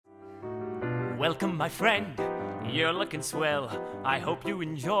Welcome, my friend. You're looking swell. I hope you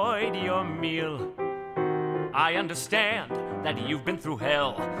enjoyed your meal. I understand that you've been through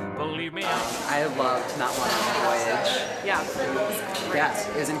hell. Believe me, I loved not wanting a voyage. Yeah. Yes,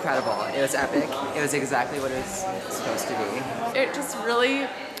 it was incredible. It was epic. It was exactly what it was supposed to be. It just really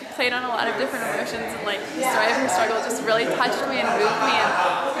played on a lot of different emotions, and like the story of her struggle just really touched me and moved me, and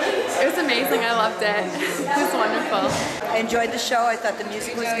it was amazing. I loved it. It was wonderful. I enjoyed the show. I thought the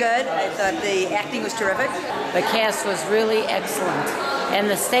music was good. I thought the acting was terrific. The cast was really excellent, and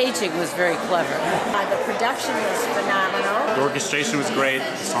the staging was very clever. The production was phenomenal. The orchestration was great.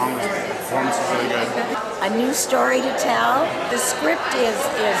 The performance was really good. A new story to tell. The script is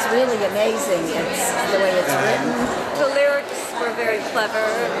really amazing. It's the way it's written. The lyrics were very clever,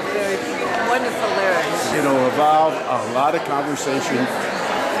 very wonderful lyrics. It'll evolve a lot of conversation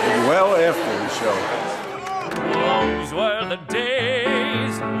well after the show. those were the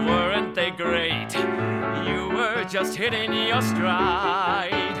days, weren't they great? You were just hitting your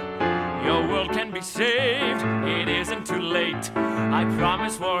stride. Your world can be saved, it isn't too late. I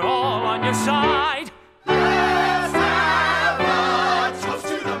promise we're all on your side.